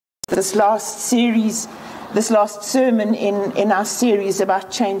this last sermon in our series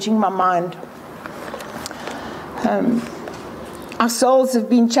about changing my mind. Our souls have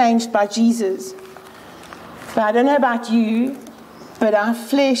been changed by Jesus. But I don't know about you, but our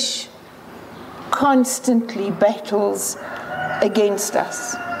flesh constantly battles against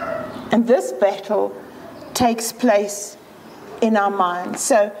us. And this battle takes place in our minds.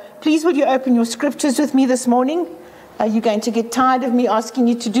 So please will you open your scriptures with me this morning? You're going to get tired of me asking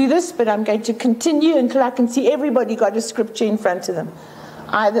you to do this, but I'm going to continue until I can see everybody got a scripture in front of them.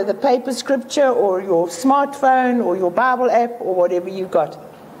 Either the paper scripture or your smartphone or your Bible app or whatever you've got.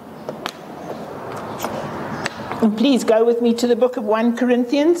 And please go with me to the book of 1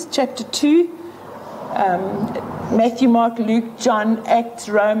 Corinthians, chapter 2. Matthew, Mark, Luke, John, Acts,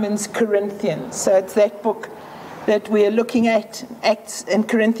 Romans, Corinthians. So it's that book that we're looking at, Acts and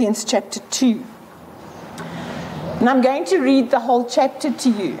Corinthians chapter 2. And I'm going to read the whole chapter to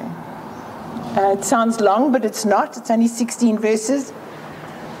you. It sounds long, but it's not. It's only 16 verses.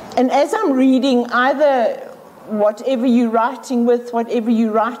 And as I'm reading, either whatever you're writing with, whatever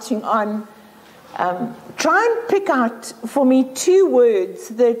you're writing on, try and pick out for me 2 words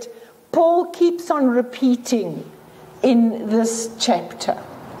that Paul keeps on repeating in this chapter.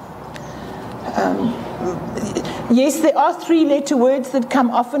 Yes, there are 3-letter words that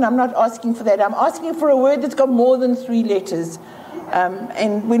come often. I'm not asking for that. I'm asking for a word that's got more than 3 letters.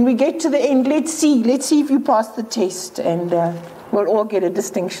 And when we get to the end, let's see if you pass the test, and we'll all get a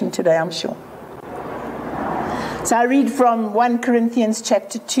distinction today, I'm sure. So I read from 1 Corinthians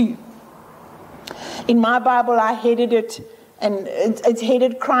chapter 2. In my Bible, I headed it, and it's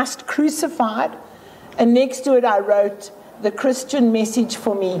headed Christ Crucified. And next to it, I wrote, the Christian message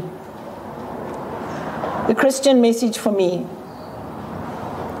for me. The Christian message for me.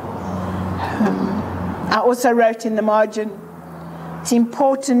 I also wrote in the margin, it's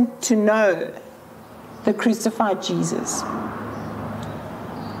important to know the crucified Jesus.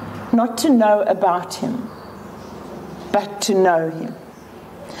 Not to know about him, but to know him.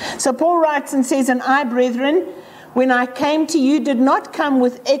 So Paul writes and says, and I, brethren, when I came to you, did not come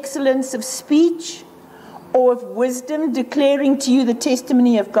with excellence of speech or of wisdom, declaring to you the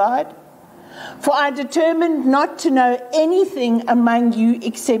testimony of God. For I determined not to know anything among you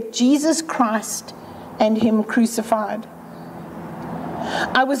except Jesus Christ and him crucified.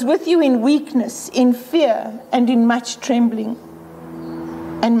 I was with you in weakness, in fear, and in much trembling.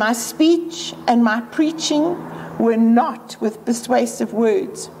 And my speech and my preaching were not with persuasive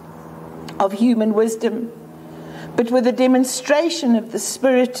words of human wisdom, but with a demonstration of the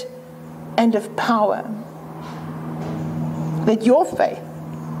Spirit and of power, that your faith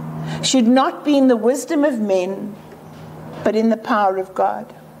should not be in the wisdom of men, but in the power of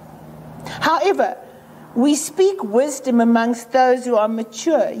God. However, we speak wisdom amongst those who are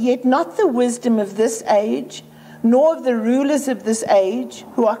mature, yet not the wisdom of this age, nor of the rulers of this age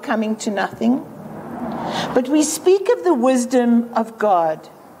who are coming to nothing. But we speak of the wisdom of God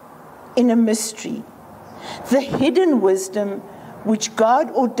in a mystery, the hidden wisdom which God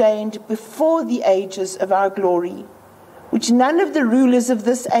ordained before the ages of our glory, which none of the rulers of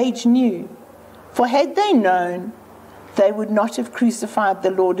this age knew. For had they known, they would not have crucified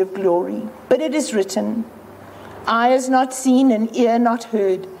the Lord of glory. But it is written, eye has not seen and ear not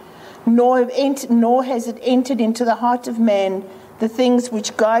heard, nor has it entered into the heart of man the things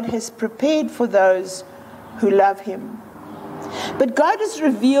which God has prepared for those who love him. But God has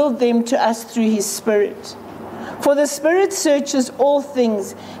revealed them to us through his Spirit. For the Spirit searches all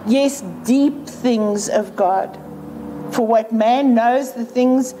things, yes, deep things of God. For what man knows the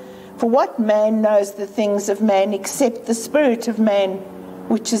things of man except the spirit of man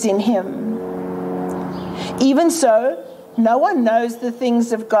which is in him? Even so, no one knows the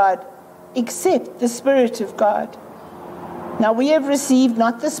things of God except the Spirit of God. Now we have received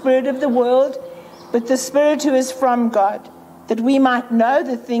not the spirit of the world, but the Spirit who is from God, that we might know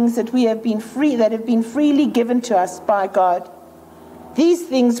the things that have been freely given to us by God. These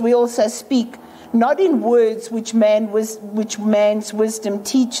things we also speak, not in words which man's wisdom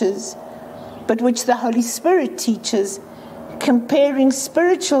teaches, but which the Holy Spirit teaches, comparing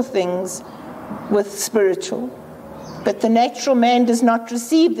spiritual things with spiritual. But the natural man does not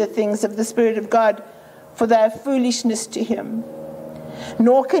receive the things of the Spirit of God, for they are foolishness to him.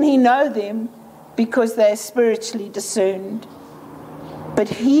 Nor can he know them, because they are spiritually discerned. But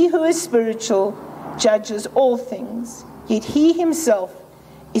he who is spiritual judges all things, yet he himself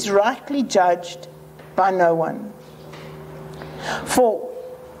is rightly judged by no one. For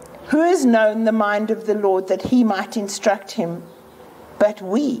who has known the mind of the Lord that he might instruct him? But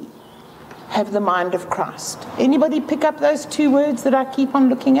we have the mind of Christ. Anybody pick up those two words that I keep on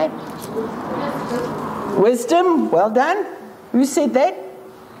looking at? Wisdom, well done. Who said that?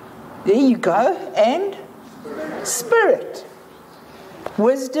 There you go. And spirit.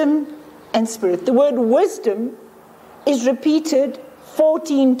 Wisdom and spirit. The word wisdom is repeated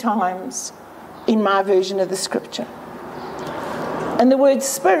 14 times in my version of the scripture. And the word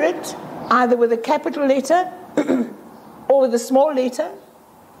spirit, either with a capital letter or with a small letter,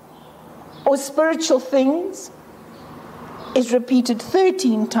 or spiritual things, is repeated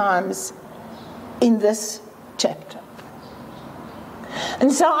 13 times in this chapter.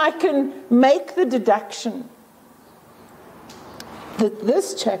 And so I can make the deduction that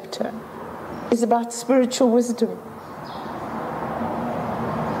this chapter is about spiritual wisdom.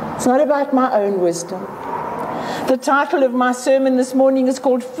 It's not about my own wisdom. The title of my sermon this morning is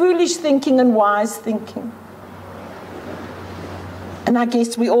called Foolish Thinking and Wise Thinking. And I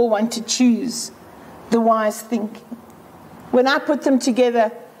guess we all want to choose the wise thinking. When I put them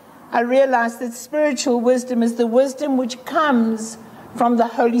together, I realized that spiritual wisdom is the wisdom which comes from the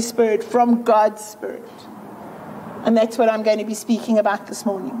Holy Spirit, from God's Spirit. And that's what I'm going to be speaking about this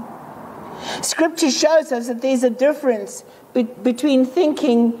morning. Scripture shows us that there's a difference between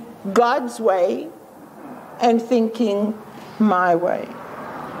thinking God's way and thinking my way.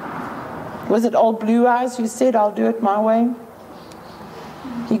 Was it old Blue Eyes who said, I'll do it my way?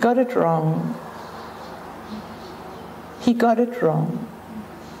 He got it wrong. He got it wrong.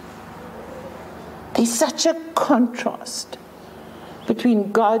 There's such a contrast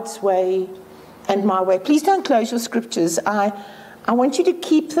between God's way and my way. Please don't close your scriptures. I want you to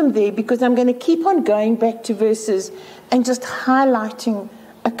keep them there because I'm going to keep on going back to verses and just highlighting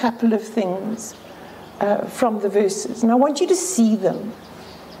a couple of things from the verses. And I want you to see them.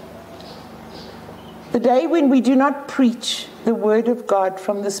 The day when we do not preach the word of God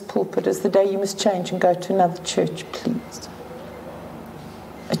from this pulpit is the day you must change and go to another church, please.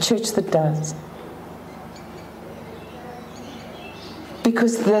 A church that does.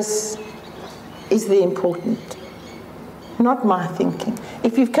 Because this is the important, not my thinking.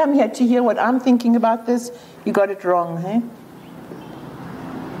 If you've come here to hear what I'm thinking about this, you got it wrong, eh?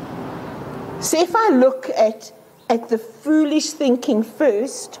 So if I look at the foolish thinking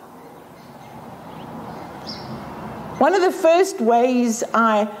first, one of the first ways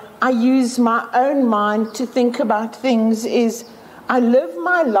I use my own mind to think about things is I live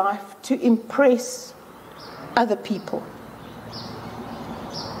my life to impress other people.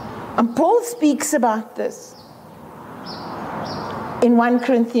 And Paul speaks about this in 1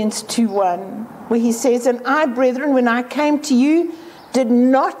 Corinthians 2:1, where he says, And I, brethren, when I came to you, did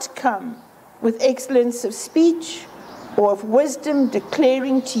not come with excellence of speech or of wisdom,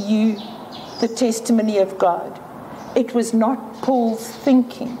 declaring to you the testimony of God. It was not Paul's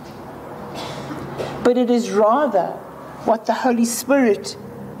thinking, but it is rather what the Holy Spirit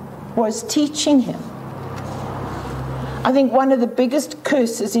was teaching him. I think one of the biggest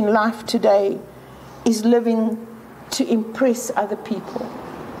curses in life today is living to impress other people.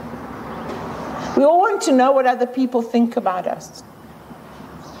 We all want to know what other people think about us.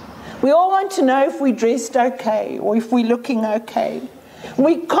 We all want to know if we're dressed okay or if we're looking okay.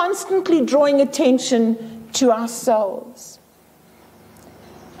 We're constantly drawing attention to ourselves.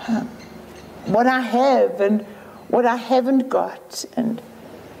 What I have and what I haven't got. And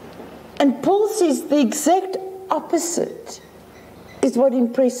Paul says the exact opposite is what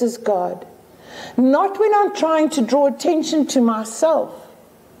impresses God. Not when I'm trying to draw attention to myself,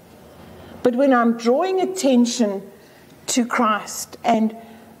 but when I'm drawing attention to Christ. And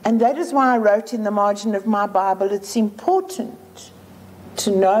that is why I wrote in the margin of my Bible, it's important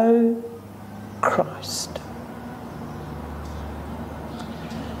to know Christ.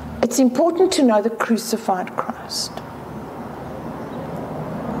 It's important to know the crucified Christ.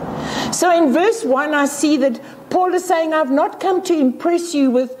 So in verse 1, I see that Paul is saying, I've not come to impress you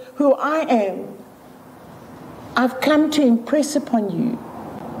with who I am. I've come to impress upon you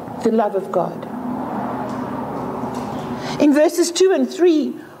the love of God. In verses 2 and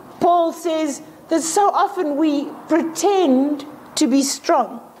 3, Paul says that so often we pretend to be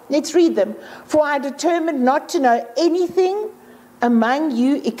strong. Let's read them. For I determined not to know anything among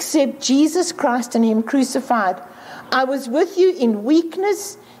you except Jesus Christ and him crucified. I was with you in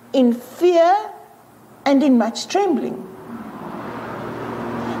weakness, in fear, and in much trembling.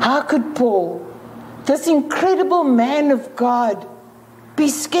 How could Paul, this incredible man of God, be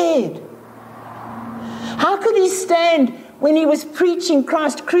scared? How could he stand when he was preaching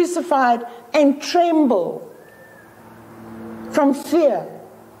Christ crucified and tremble from fear?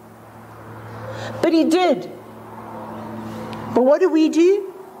 But he did. But what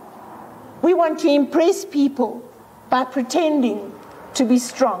do? We want to impress people by pretending to be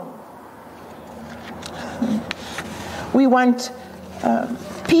strong. We want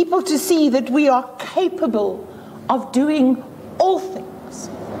people to see that we are capable of doing all things.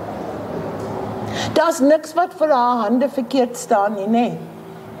 Daar's niks wat vir haar hande verkeerd staan nie, nee.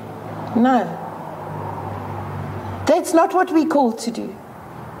 No. That's not what we're called to do.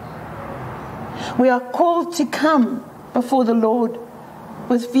 We are called to come before the Lord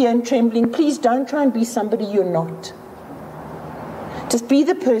with fear and trembling. Please don't try and be somebody you're not. Just be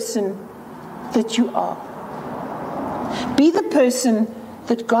the person that you are. Be the person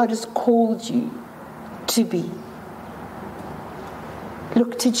that God has called you to be.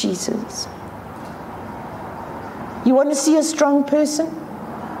 Look to Jesus. You want to see a strong person?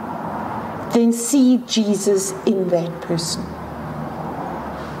 Then see Jesus in that person.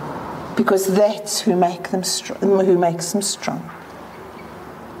 Because that's who makes them strong.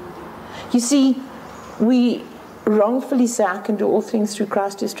 You see, we wrongfully say, I can do all things through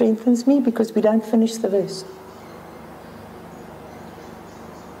Christ who strengthens me, because we don't finish the verse.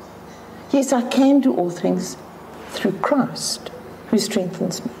 Yes, I can do all things through Christ who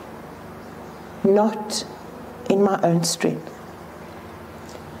strengthens me, not in my own strength.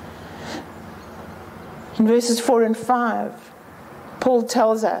 In verses 4 and 5, Paul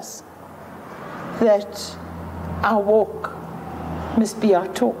tells us that our walk must be our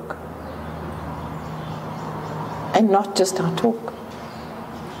talk, and not just our talk.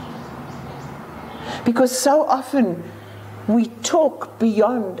 Because so often we talk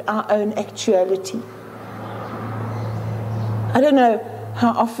beyond our own actuality. I don't know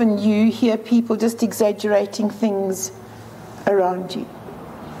how often you hear people just exaggerating things around you,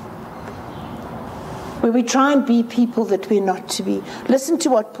 where we try and be people that we're not to be. Listen to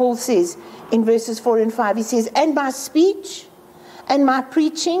what Paul says in verses 4 and 5. He says, and my speech and my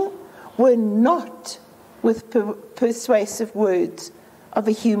preaching were not with persuasive words of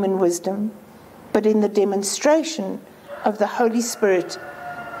a human wisdom, but in the demonstration of the Holy Spirit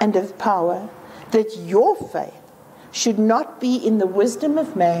and of power, that your faith should not be in the wisdom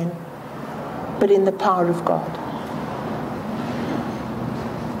of man, but in the power of God.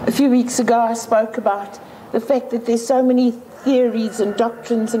 A few weeks ago I spoke about the fact that there's so many theories and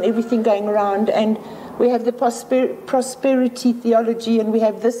doctrines and everything going around, and we have the prosperity theology, and we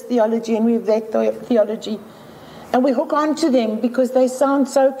have this theology, and we have that theology, and we hook on to them because they sound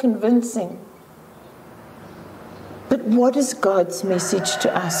so convincing. But what is God's message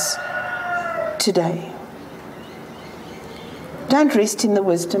to us today? Don't rest in the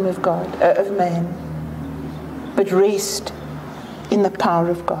wisdom of God, of man, but rest in the power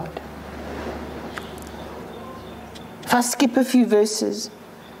of God. If I skip a few verses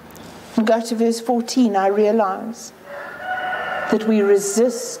and go to verse 14, I realize that we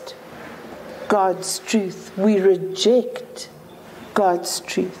resist God's truth. We reject God's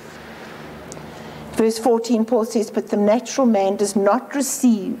truth. Verse 14, Paul says, but the natural man does not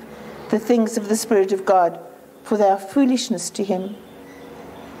receive the things of the Spirit of God, for they are foolishness to him,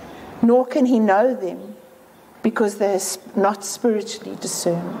 nor can he know them, because they are not spiritually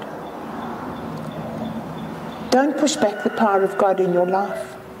discerned. Don't push back the power of God in your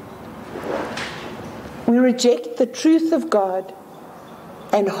life. We reject the truth of God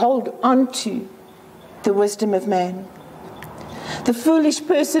and hold on to the wisdom of man. The foolish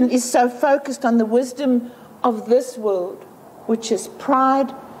person is so focused on the wisdom of this world, which is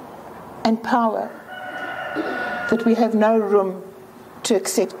pride and power, that we have no room to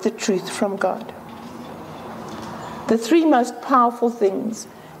accept the truth from God. The three most powerful things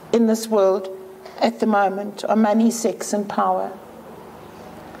in this world at the moment are money, sex, and power,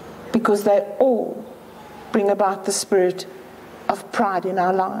 because they all bring about the spirit of pride in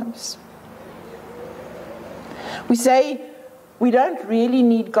our lives. We say, we don't really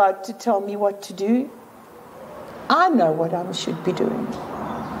need God to tell me what to do. I know what I should be doing.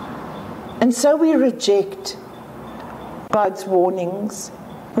 And so we reject God's warnings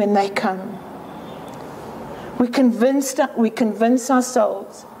when they come. We convince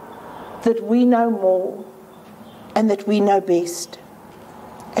ourselves that we know more and that we know best.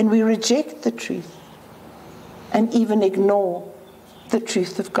 And we reject the truth and even ignore the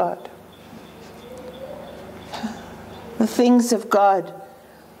truth of God. The things of God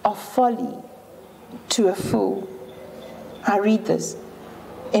are folly to a fool. I read this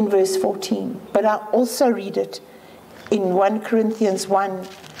in verse 14, but I also read it in 1 Corinthians 1,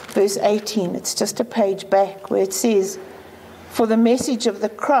 verse 18. It's just a page back, where it says, for the message of the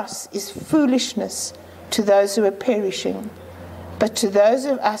cross is foolishness to those who are perishing, but to those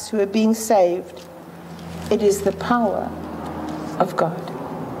of us who are being saved, it is the power of God.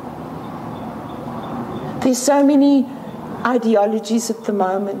 There's so many ideologies at the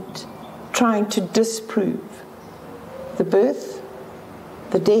moment trying to disprove the birth,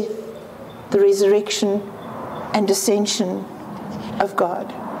 the death, the resurrection, and ascension of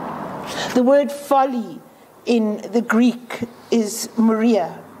God. The word folly in the Greek is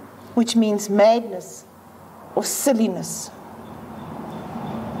moria, which means madness or silliness.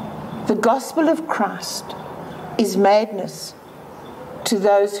 The gospel of Christ is madness to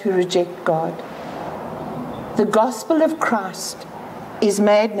those who reject God. The gospel of Christ is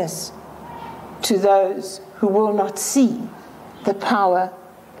madness to those who will not see the power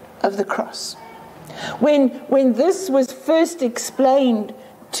of the cross. When this was first explained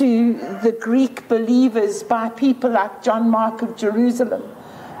to the Greek believers by people like John Mark of Jerusalem,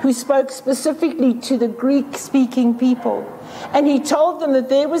 who spoke specifically to the Greek-speaking people, and he told them that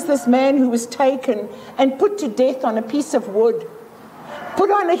there was this man who was taken and put to death on a piece of wood, put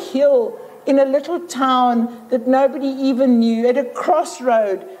on a hill in a little town that nobody even knew, at a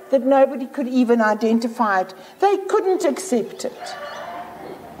crossroad that nobody could even identify it. They couldn't accept it.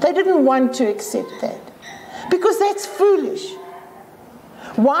 They didn't want to accept that, because that's foolish.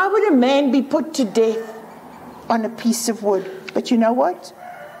 Why would a man be put to death on a piece of wood? But you know what?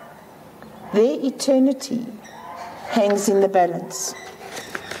 Their eternity hangs in the balance.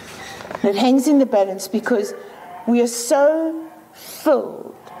 And it hangs in the balance because we are so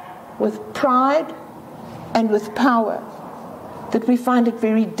filled with pride and with power that we find it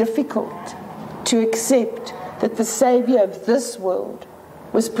very difficult to accept that the Savior of this world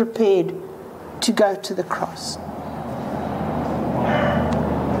was prepared to go to the cross.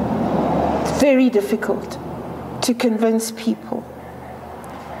 It's very difficult to convince people.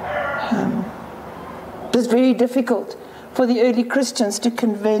 It was very difficult for the early Christians to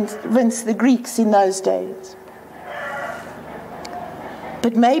convince the Greeks in those days.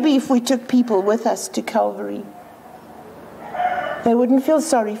 But maybe if we took people with us to Calvary, they wouldn't feel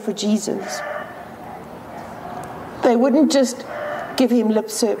sorry for Jesus. They wouldn't just give him lip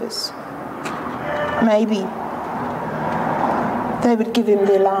service. Maybe they would give him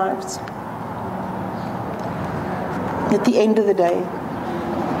their lives. At the end of the day,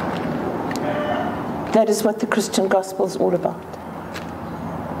 that is what the Christian gospel is all about.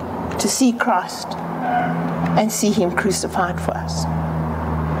 To see Christ and see him crucified for us.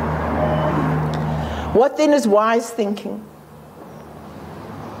 What then is wise thinking?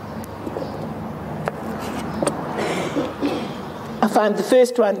 I find the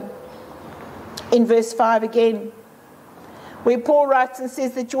first one in verse 5 again, where Paul writes and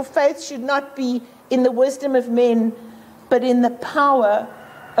says that your faith should not be in the wisdom of men, but in the power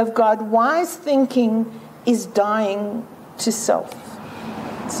of God. Wise thinking is dying to self.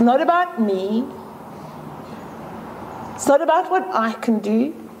 It's not about me. It's not about what I can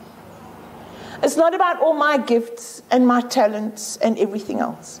do. It's not about all my gifts and my talents and everything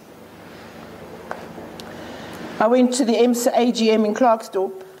else. I went to the EMSA AGM in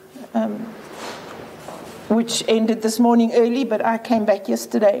Klerksdorp, which ended this morning early, but I came back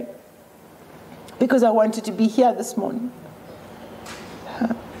yesterday because I wanted to be here this morning.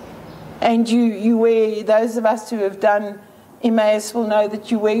 And you wear, those of us who have done Emmaus will know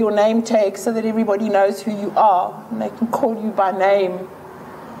that you wear your name tag so that everybody knows who you are and they can call you by name.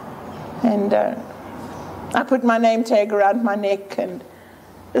 And I put my name tag around my neck, and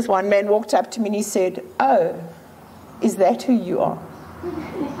this one man walked up to me and he said, "Oh, is that who you are?"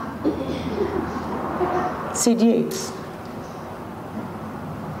 I said, "Yes."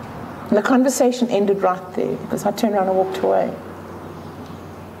 And the conversation ended right there because I turned around and walked away.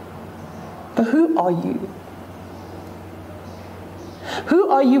 But who are you? Who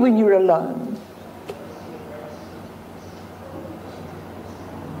are you when you're alone?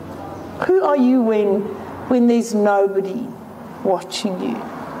 Who are you when there's nobody watching you?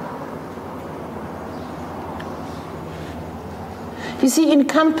 You see, in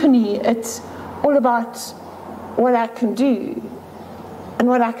company, it's all about what I can do and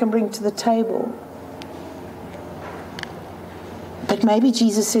what I can bring to the table. But maybe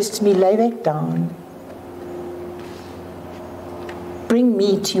Jesus says to me, lay that down. Bring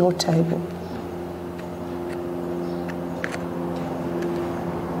me to your table.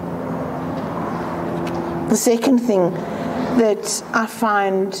 The second thing that I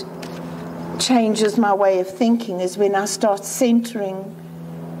find changes my way of thinking is when I start centering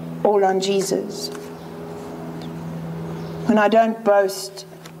all on Jesus. When I don't boast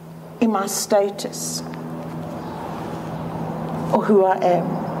in my status or who I am,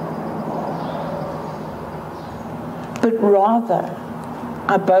 but rather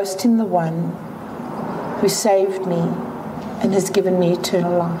I boast in the one who saved me and has given me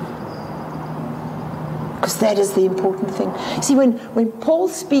eternal life. Because that is the important thing. See, when Paul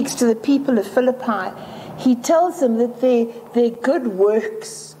speaks to the people of Philippi, he tells them that their good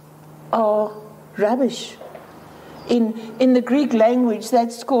works are rubbish. In the Greek language,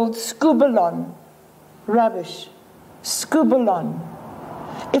 that's called skubalon, rubbish. Skubalon.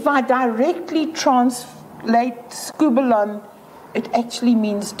 If I directly translate skubalon, it actually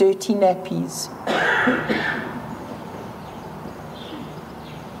means dirty nappies.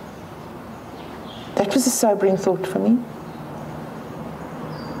 That was a sobering thought for me.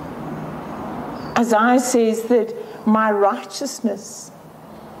 Isaiah says that my righteousness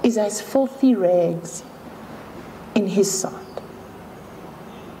is as filthy rags in his sight.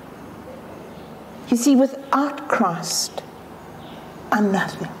 You see, without Christ, I'm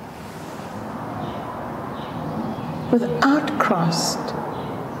nothing. Without Christ,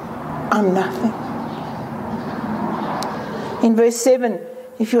 I'm nothing. In verse 7,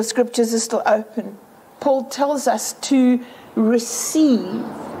 if your scriptures are still open, Paul tells us to receive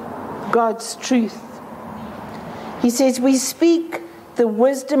God's truth. He says, we speak the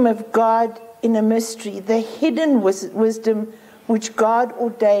wisdom of God in a mystery, the hidden wisdom which God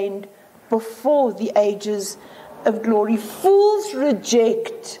ordained before the ages of glory. Fools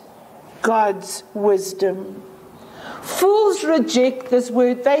reject God's wisdom. Fools reject this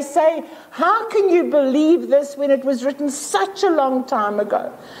word. They say, how can you believe this when it was written such a long time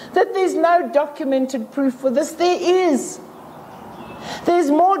ago? That there's no documented proof for this. There is. There's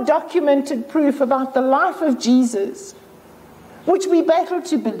more documented proof about the life of Jesus, which we battle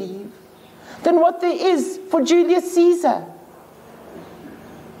to believe, than what there is for Julius Caesar.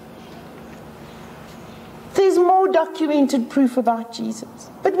 There's more documented proof about Jesus,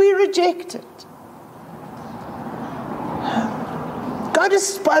 but we reject it. God has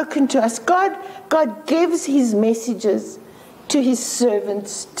spoken to us. God gives his messages to his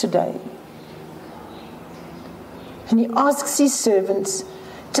servants today. And he asks his servants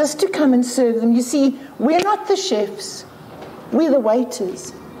just to come and serve them. You see, we're not the chefs. We're the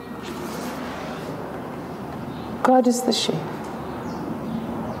waiters. God is the chef.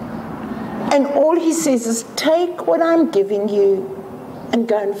 And all he says is, take what I'm giving you and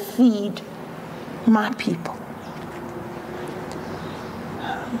go and feed my people.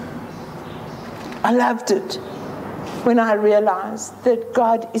 I loved it when I realized that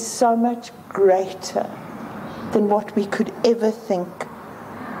God is so much greater than what we could ever think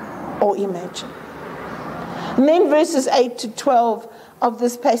or imagine. And then verses 8 to 12 of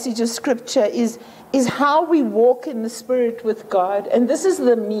this passage of scripture is how we walk in the Spirit with God. And this is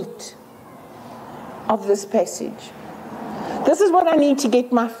the meat of this passage. This is what I need to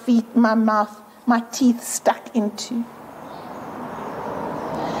get my feet, my mouth, my teeth stuck into.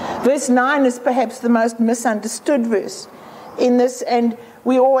 Verse 9 is perhaps the most misunderstood verse in this, and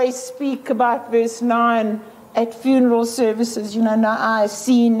we always speak about verse 9 at funeral services. You know, no eye has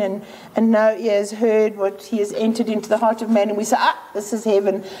seen and no ear has heard what he has entered into the heart of man, and we say, this is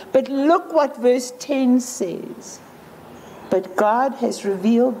heaven. But look what verse 10 says. But God has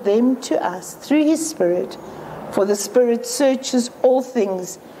revealed them to us through his Spirit, for the Spirit searches all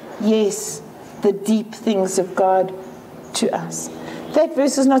things, yes, the deep things of God to us. That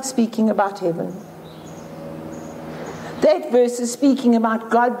verse is not speaking about heaven. That verse is speaking about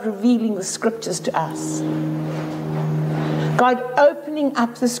God revealing the scriptures to us. God opening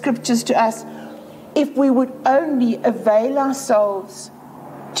up the scriptures to us if we would only avail ourselves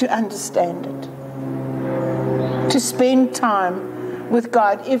to understand it, to spend time with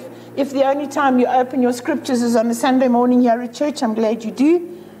God. If the only time you open your scriptures is on a Sunday morning here at church, I'm glad you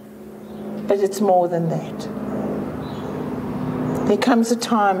do, but it's more than that. There comes a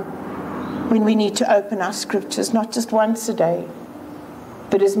time when we need to open our scriptures, not just once a day,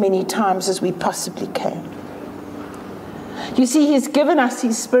 but as many times as we possibly can. You see, he's given us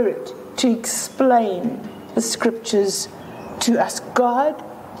his Spirit to explain the scriptures to us. God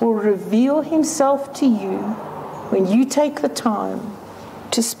will reveal himself to you when you take the time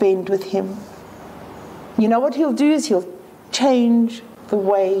to spend with him. You know what he'll do is he'll change the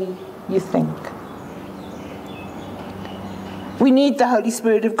way you think. We need the Holy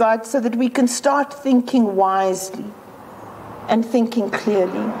Spirit of God so that we can start thinking wisely and thinking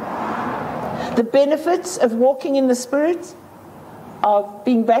clearly. The benefits of walking in the Spirit, of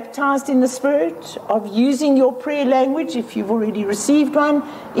being baptized in the Spirit, of using your prayer language if you've already received one.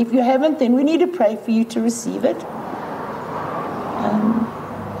 If you haven't, then we need to pray for you to receive it.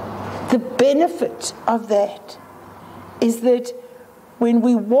 The benefit of that is that when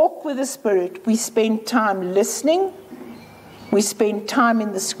we walk with the Spirit, we spend time listening. We spend time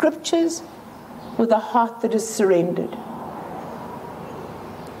in the scriptures with a heart that is surrendered.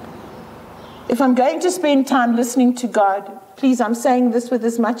 If I'm going to spend time listening to God, please, I'm saying this with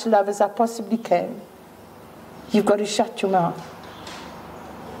as much love as I possibly can, you've got to shut your mouth.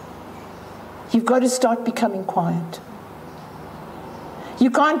 You've got to start becoming quiet.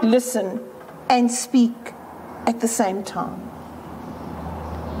 You can't listen and speak at the same time.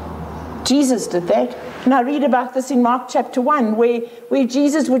 Jesus did that. And I read about this in Mark chapter 1, where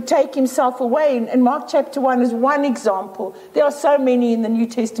Jesus would take himself away. And Mark chapter 1 is one example. There are so many in the New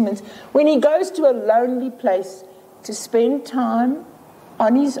Testament. When he goes to a lonely place to spend time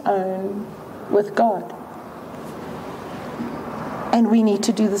on his own with God. And we need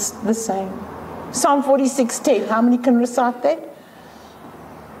to do this the same. Psalm 46:10. How many can recite that?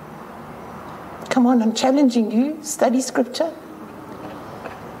 Come on, I'm challenging you. Study scripture.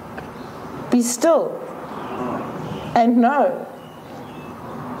 Be still and know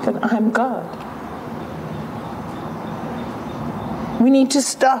that I am God. We need to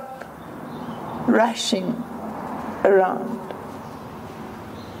stop rushing around.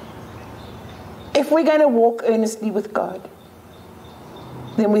 If we're going to walk earnestly with God,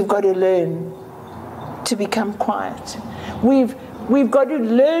 then we've got to learn to become quiet. We've got to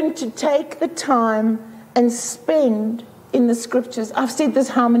learn to take the time and spend in the scriptures. I've said this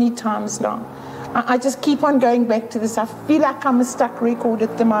how many times now? I just keep on going back to this. I feel like I'm a stuck record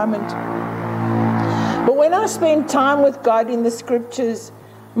at the moment. But when I spend time with God in the scriptures,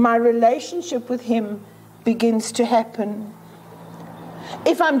 my relationship with him begins to happen.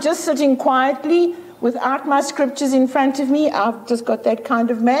 If I'm just sitting quietly without my scriptures in front of me, I've just got that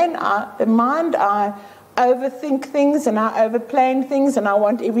kind of mind. I overthink things and I overplan things and I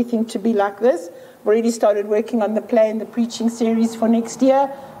want everything to be like this. I've already started working on the preaching series for next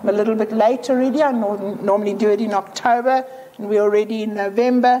year. I'm a little bit late already. I normally do it in October and we're already in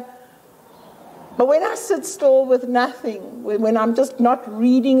November. But when I sit still with nothing, when I'm just not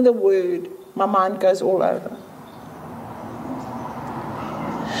reading the word, my mind goes all over.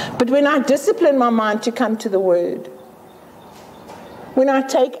 But when I discipline my mind to come to the word, when I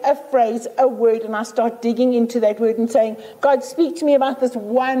take a phrase, a word, and I start digging into that word and saying, God, speak to me about this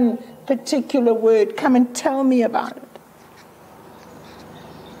one particular word. Come and tell me about it.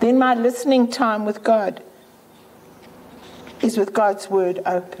 Then my listening time with God is with God's word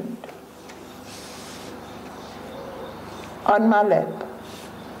opened. On my lap.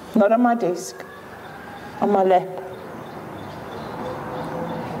 Not on my desk. On my lap.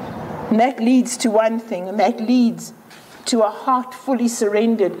 And that leads to one thing, and that leads to a heart fully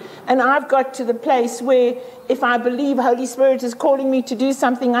surrendered. And I've got to the place where if I believe Holy Spirit is calling me to do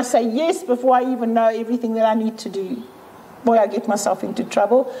something, I say yes before I even know everything that I need to do. Boy, I get myself into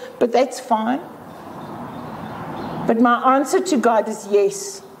trouble, but that's fine. But my answer to God is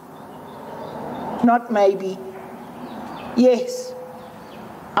yes. Not maybe. Yes,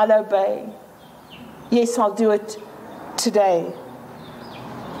 I'll obey. Yes, I'll do it today.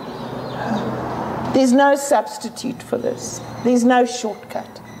 There's no substitute for this. There's no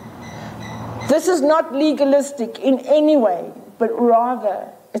shortcut. This is not legalistic in any way, but rather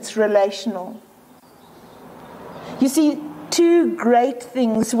it's relational. You see, two great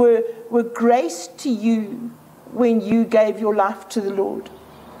things were graced to you when you gave your life to the Lord.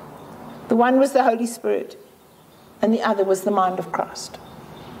 The one was the Holy Spirit, and the other was the mind of Christ.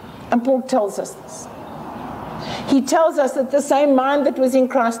 And Paul tells us this. He tells us that the same mind that was in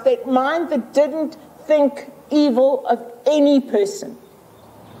Christ, that mind that didn't think evil of any person,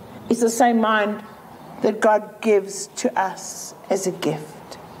 is the same mind that God gives to us as a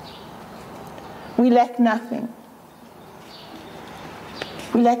gift. We lack nothing.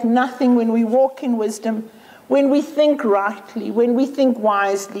 We lack nothing when we walk in wisdom, when we think rightly, when we think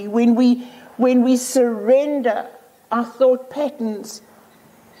wisely, when we surrender our thought patterns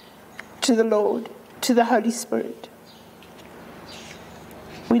to the Lord, to the Holy Spirit.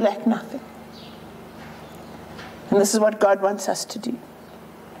 We lack nothing. And this is what God wants us to do.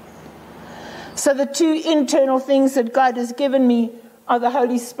 So the two internal things that God has given me are the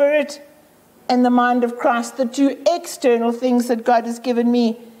Holy Spirit and the mind of Christ. The two external things that God has given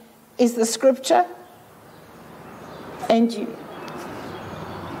me is the scripture and you.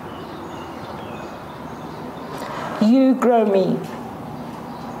 You grow me.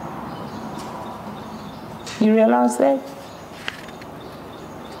 You realize that?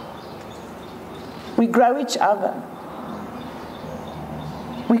 We grow each other.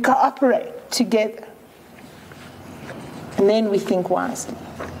 We cooperate together. And then we think wisely.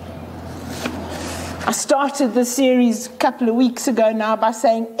 I started the series a couple of weeks ago now by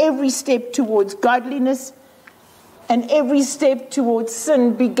saying every step towards godliness and every step towards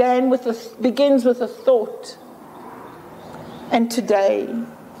sin begins with a thought. And today,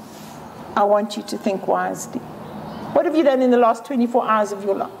 I want you to think wisely. What have you done in the last 24 hours of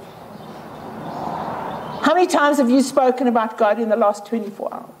your life? How many times have you spoken about God in the last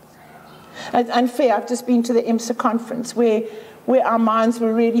 24 hours? Unfair, I've just been to the IMSA conference where our minds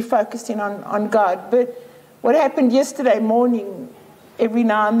were really focusing on God. But what happened yesterday morning, every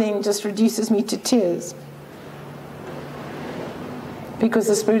now and then just reduces me to tears. Because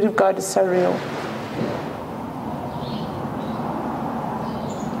the Spirit of God is so real.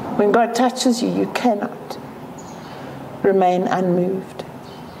 When God touches you, you cannot remain unmoved.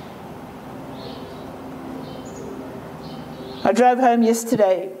 I drove home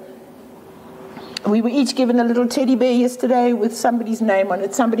yesterday. We were each given a little teddy bear yesterday with somebody's name on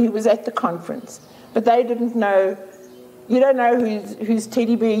it, somebody who was at the conference. But they didn't know, you don't know whose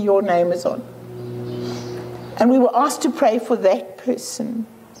teddy bear your name is on. And we were asked to pray for that person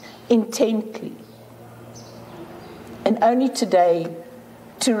intently. And only today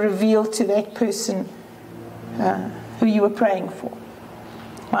to reveal to that person who you were praying for.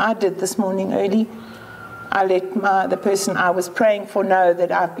 Well, I did this morning early. I let the person I was praying for know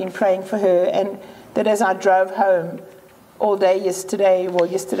that I've been praying for her, and that as I drove home all day yesterday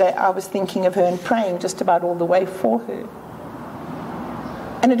I was thinking of her and praying just about all the way for her.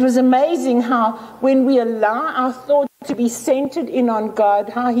 And it was amazing how when we allow our thoughts to be centered in on God,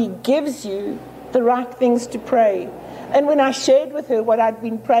 how He gives you the right things to pray. And when I shared with her what I'd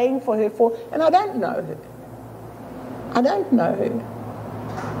been praying for her for, and I don't know her.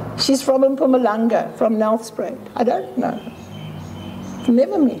 She's from Mpumalanga, from Nelspruit. I don't know her. I've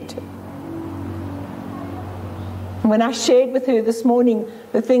never met her. When I shared with her this morning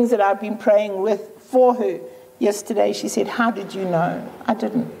the things that I've been praying for her yesterday, she said, "How did you know?" I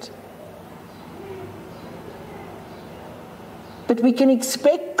didn't. But we can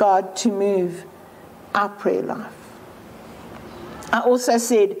expect God to move our prayer life. I also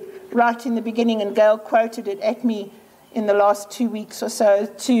said right in the beginning, and Gail quoted it at me in the last 2 weeks or so,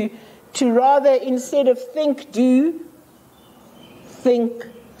 to rather, instead of think, do, think,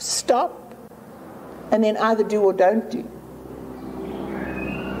 stop, and then either do or don't do.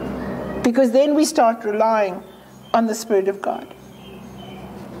 Because then we start relying on the Spirit of God.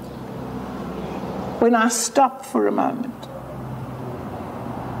 When I stop for a moment,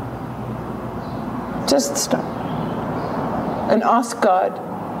 just stop and ask God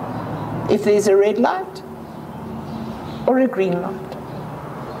if there's a red light or a green light.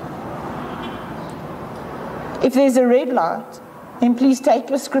 If there's a red light, then please take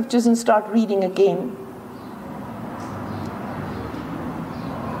your scriptures and start reading again.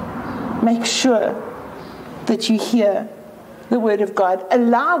 Make sure that you hear the word of God.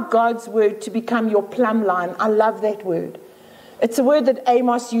 Allow God's word to become your plumb line. I love that word. It's a word that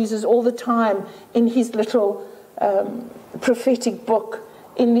Amos uses all the time in his little prophetic book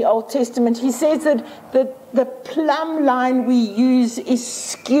in the Old Testament. He says that the plumb line we use is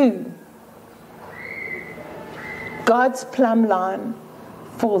skew. God's plumb line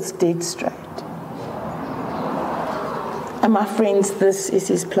falls dead straight. And my friends, this is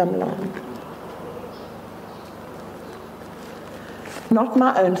His plumb line. Not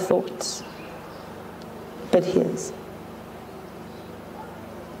my own thoughts, but His.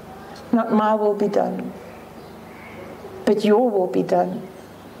 Not my will be done, but your will be done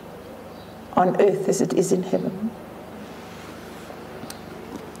on earth as it is in heaven.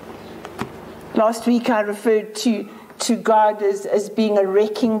 Last week I referred to God as being a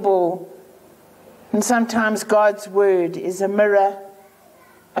wrecking ball. And sometimes God's word is a mirror,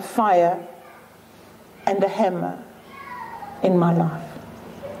 a fire, and a hammer in my life.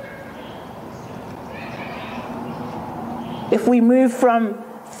 If we move from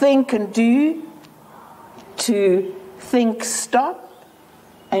think and do to think, stop,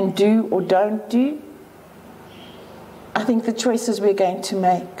 and do or don't do, I think the choices we're going to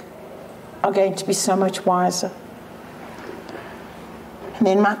make are going to be so much wiser. And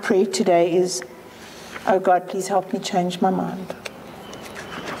then my prayer today is, oh God, please help me change my mind.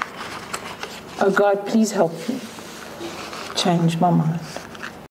 Oh God, please help me change my mind.